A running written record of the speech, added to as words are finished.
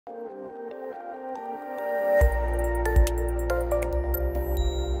Welcome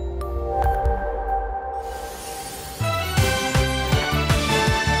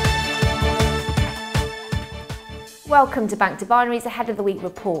to Bank to Binary's Ahead of the Week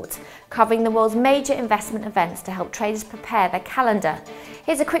report, covering the world's major investment events to help traders prepare their calendar.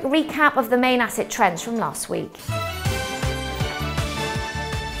 Here's a quick recap of the main asset trends from last week.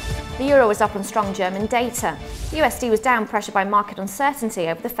 The euro was up on strong German data. The USD was down, pressured by market uncertainty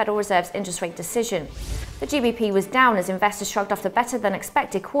over the Federal Reserve's interest rate decision. The GBP was down as investors shrugged off the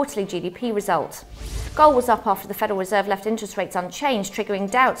better-than-expected quarterly GDP result. Gold was up after the Federal Reserve left interest rates unchanged, triggering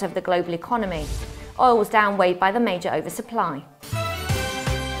doubts over the global economy. Oil was down, weighed by the major oversupply.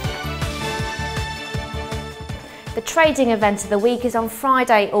 The trading event of the week is on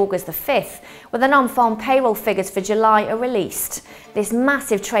Friday, August the 5th, where the non-farm payroll figures for July are released. This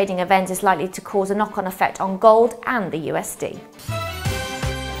massive trading event is likely to cause a knock-on effect on gold and the USD.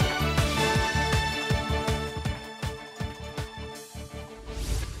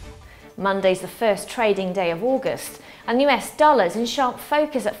 Monday's the first trading day of August, and US dollars in sharp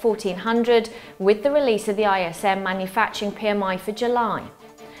focus at 1400 with the release of the ISM manufacturing PMI for July.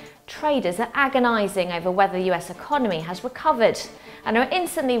 Traders are agonising over whether the US economy has recovered and are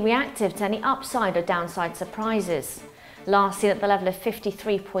instantly reactive to any upside or downside surprises. Last seen at the level of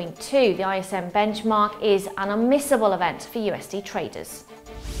 53.2, the ISM benchmark is an unmissable event for USD traders.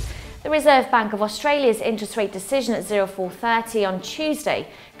 The Reserve Bank of Australia's interest rate decision at 0430 on Tuesday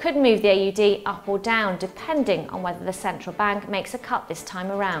could move the AUD up or down depending on whether the central bank makes a cut this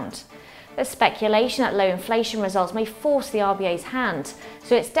time around. There's speculation that low inflation results may force the RBA's hand,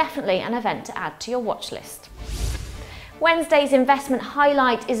 so it's definitely an event to add to your watch list. Wednesday's investment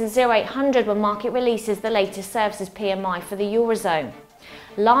highlight is at 0800 when market releases the latest services PMI for the Eurozone.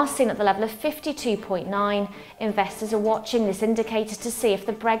 Last seen at the level of 52.9, investors are watching this indicator to see if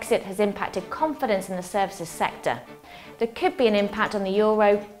the Brexit has impacted confidence in the services sector. There could be an impact on the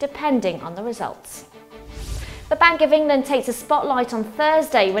euro depending on the results. The Bank of England takes a spotlight on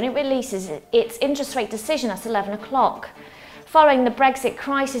Thursday when it releases its interest rate decision at 11 o'clock. Following the Brexit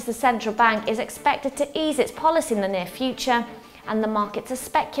crisis, the central bank is expected to ease its policy in the near future, and the markets are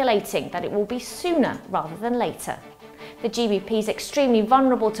speculating that it will be sooner rather than later. The GBP is extremely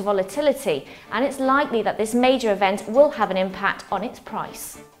vulnerable to volatility, and it's likely that this major event will have an impact on its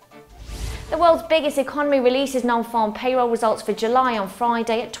price. The world's biggest economy releases non-farm payroll results for July on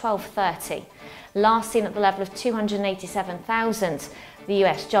Friday at 12:30. Last seen at the level of 287,000, the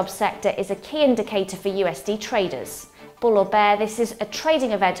US job sector is a key indicator for USD traders. Bull or bear, this is a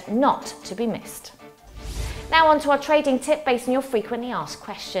trading event not to be missed. Now on to our trading tip based on your frequently asked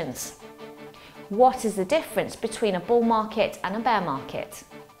questions. What is the difference between a bull market and a bear market?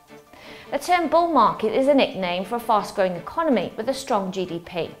 The term bull market is a nickname for a fast-growing economy with a strong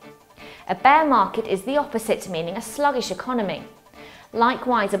GDP. A bear market is the opposite, meaning a sluggish economy.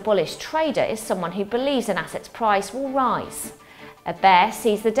 Likewise, a bullish trader is someone who believes an asset's price will rise. A bear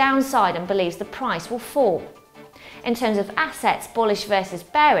sees the downside and believes the price will fall. In terms of assets, bullish versus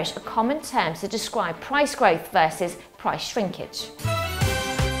bearish are common terms to describe price growth versus price shrinkage.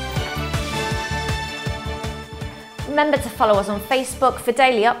 Remember to follow us on Facebook for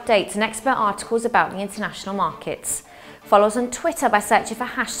daily updates and expert articles about the international markets. Follow us on Twitter by searching for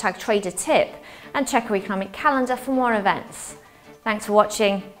 #TraderTip and check our economic calendar for more events. Thanks for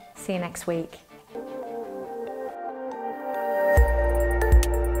watching. See you next week.